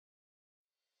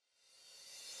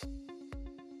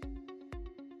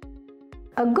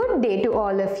A good day to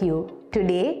all of you.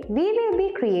 Today we will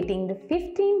be creating the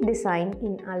 15th design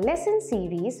in our lesson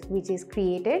series, which is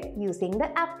created using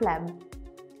the App Lab.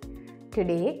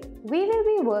 Today we will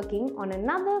be working on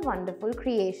another wonderful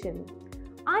creation.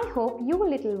 I hope you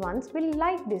little ones will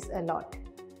like this a lot.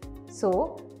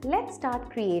 So let's start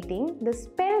creating the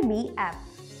Spell Bee app.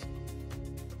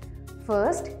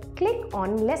 First, click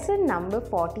on lesson number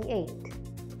 48.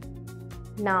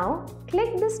 Now,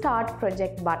 click the Start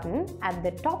Project button at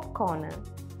the top corner.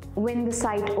 When the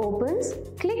site opens,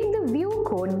 click the View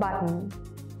Code button.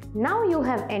 Now you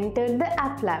have entered the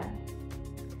App Lab.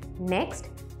 Next,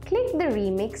 click the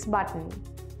Remix button.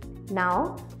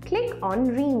 Now, click on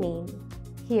Rename.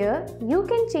 Here, you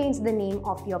can change the name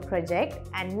of your project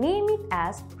and name it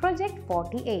as Project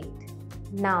 48.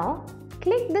 Now,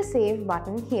 click the Save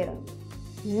button here.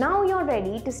 Now you're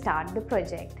ready to start the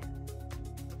project.